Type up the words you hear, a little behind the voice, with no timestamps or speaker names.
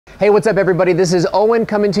Hey, what's up everybody? This is Owen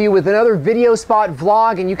coming to you with another Videospot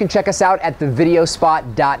vlog, and you can check us out at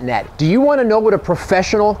thevideospot.net. Do you want to know what a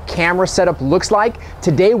professional camera setup looks like?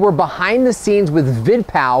 Today we're behind the scenes with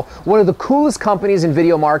VidPow, one of the coolest companies in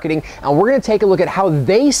video marketing, and we're going to take a look at how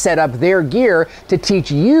they set up their gear to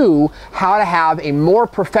teach you how to have a more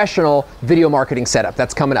professional video marketing setup.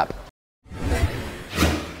 That's coming up.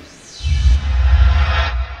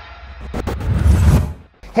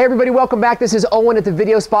 Hey everybody, welcome back. This is Owen at the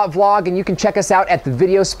Videospot vlog, and you can check us out at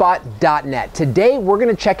thevideospot.net. Today we're going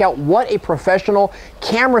to check out what a professional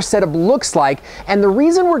camera setup looks like, and the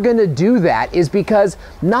reason we're going to do that is because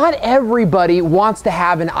not everybody wants to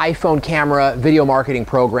have an iPhone camera video marketing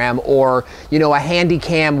program or, you know, a handy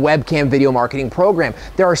cam webcam video marketing program.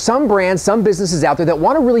 There are some brands, some businesses out there that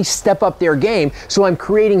want to really step up their game, so I'm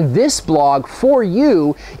creating this blog for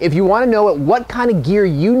you if you want to know what kind of gear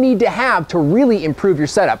you need to have to really improve your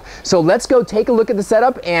setup. So let's go take a look at the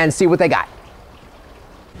setup and see what they got.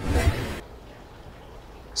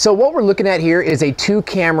 So what we're looking at here is a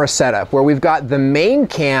 2-camera setup where we've got the main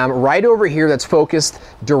cam right over here that's focused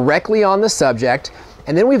directly on the subject.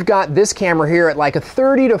 And then we've got this camera here at like a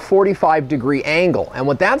 30 to 45 degree angle. And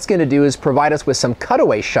what that's going to do is provide us with some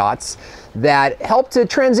cutaway shots that help to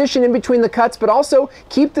transition in between the cuts, but also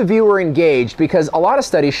keep the viewer engaged, because a lot of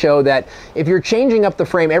studies show that if you're changing up the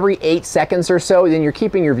frame every 8 seconds or so, then you're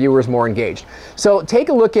keeping your viewers more engaged. So take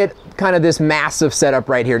a look at kind of this massive setup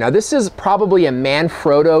right here. Now this is probably a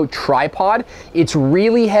Manfrotto tripod. It's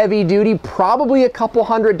really heavy duty, probably a couple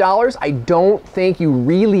 $100s. I don't think you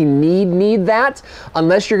really need that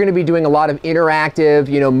unless you're going to be doing a lot of interactive,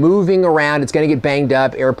 you know, moving around. It's going to get banged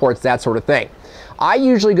up, airports, that sort of thing. I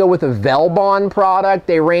usually go with a Velbon product.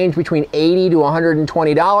 They range between $80 to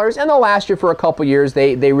 $120, and they'll last you for a couple years.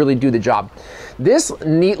 They really do the job. This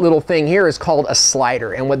neat little thing here is called a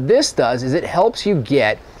slider, and what this does is it helps you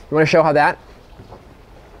get, you want to show how that?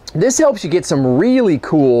 This helps you get some really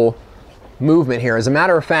cool movement here. As a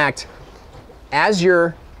matter of fact, as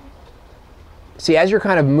you're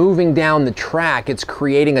kind of moving down the track, it's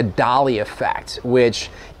creating a dolly effect,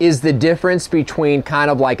 which is the difference between kind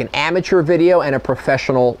of like an amateur video and a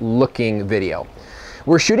professional looking video.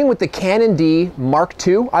 We're shooting with the Canon D Mark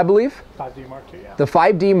II, I believe. 5D Mark II, yeah. The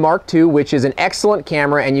 5D Mark II, which is an excellent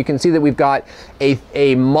camera, and you can see that we've got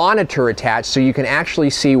a monitor attached, so you can actually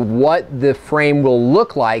see what the frame will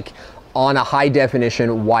look like on a high definition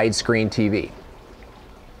widescreen TV.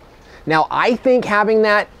 Now, I think having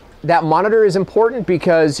that monitor is important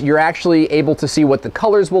because you're actually able to see what the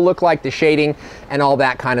colors will look like, the shading, and all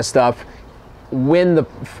that kind of stuff when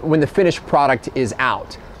the finished product is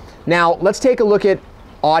out. Now, let's take a look at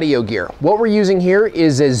audio gear. What we're using here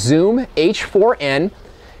is a Zoom H4N,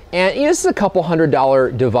 and this is a couple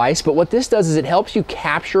 $100 device, but what this does is it helps you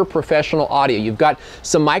capture professional audio. You've got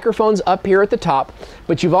some microphones up here at the top,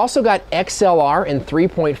 but you've also got XLR and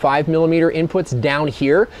 3.5 millimeter inputs down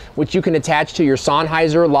here, which you can attach to your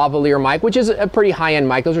Sennheiser lavalier mic, which is a pretty high-end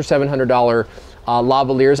mic. Those are $700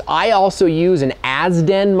 lavaliers. I also use an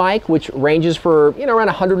Asden mic, which ranges for, you know, around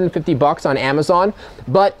 150 bucks on Amazon,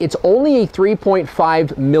 but it's only a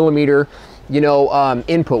 3.5 millimeter, you know,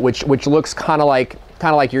 input, which looks kind of like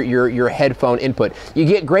your headphone input. You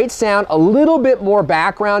get great sound, a little bit more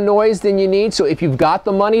background noise than you need. So if you've got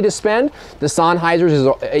the money to spend, the Sennheisers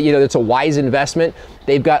is, you know, it's a wise investment.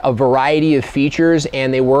 They've got a variety of features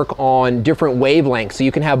and they work on different wavelengths. So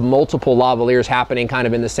you can have multiple lavaliers happening kind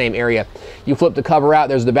of in the same area. You flip the cover out,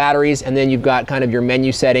 there's the batteries, and then you've got kind of your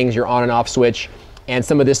menu settings, your on and off switch, and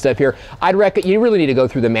some of this stuff here. I'd recommend, you really need to go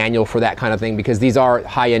through the manual for that kind of thing because these are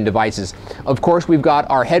high-end devices. Of course, we've got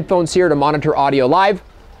our headphones here to monitor audio live.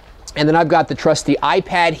 And then I've got the trusty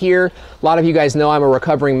iPad here. A lot of you guys know I'm a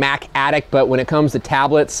recovering Mac addict, but when it comes to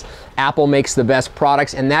tablets, Apple makes the best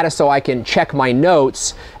products, and that is so I can check my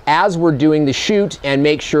notes as we're doing the shoot and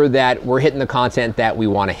make sure that we're hitting the content that we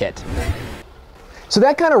want to hit. So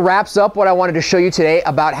that kind of wraps up what I wanted to show you today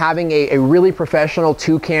about having a really professional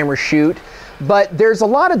 2-camera shoot. But there's a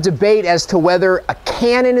lot of debate as to whether a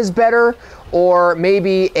Canon is better or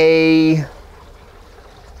maybe a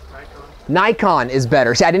Nikon is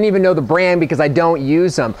better. See, I didn't even know the brand because I don't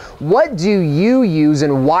use them. What do you use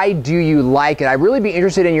and why do you like it? I'd really be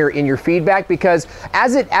interested in your feedback, because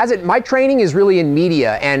my training is really in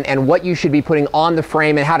media and what you should be putting on the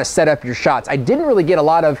frame and how to set up your shots. I didn't really get a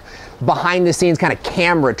lot of behind the scenes kind of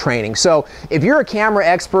camera training. So if you're a camera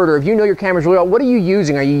expert, or if you know your cameras really well, what are you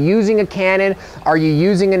using? Are you using a Canon? Are you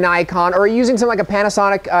using a Nikon? Or are you using something like a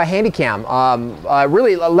Panasonic Handycam?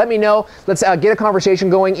 Really, let me know. Let's get a conversation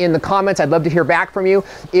going in the comments. I'd love to hear back from you.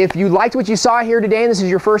 If you liked what you saw here today, and this is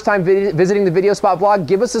your first time visiting the Videospot blog,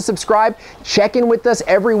 give us a subscribe. Check in with us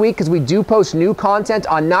every week, because we do post new content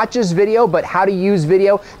on not just video, but how to use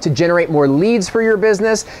video to generate more leads for your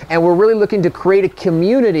business. And we're really looking to create a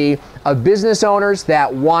community of business owners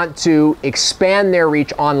that want to expand their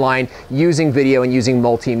reach online using video and using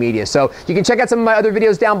multimedia. So you can check out some of my other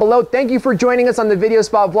videos down below. Thank you for joining us on the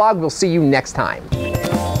Videospot vlog. We'll see you next time.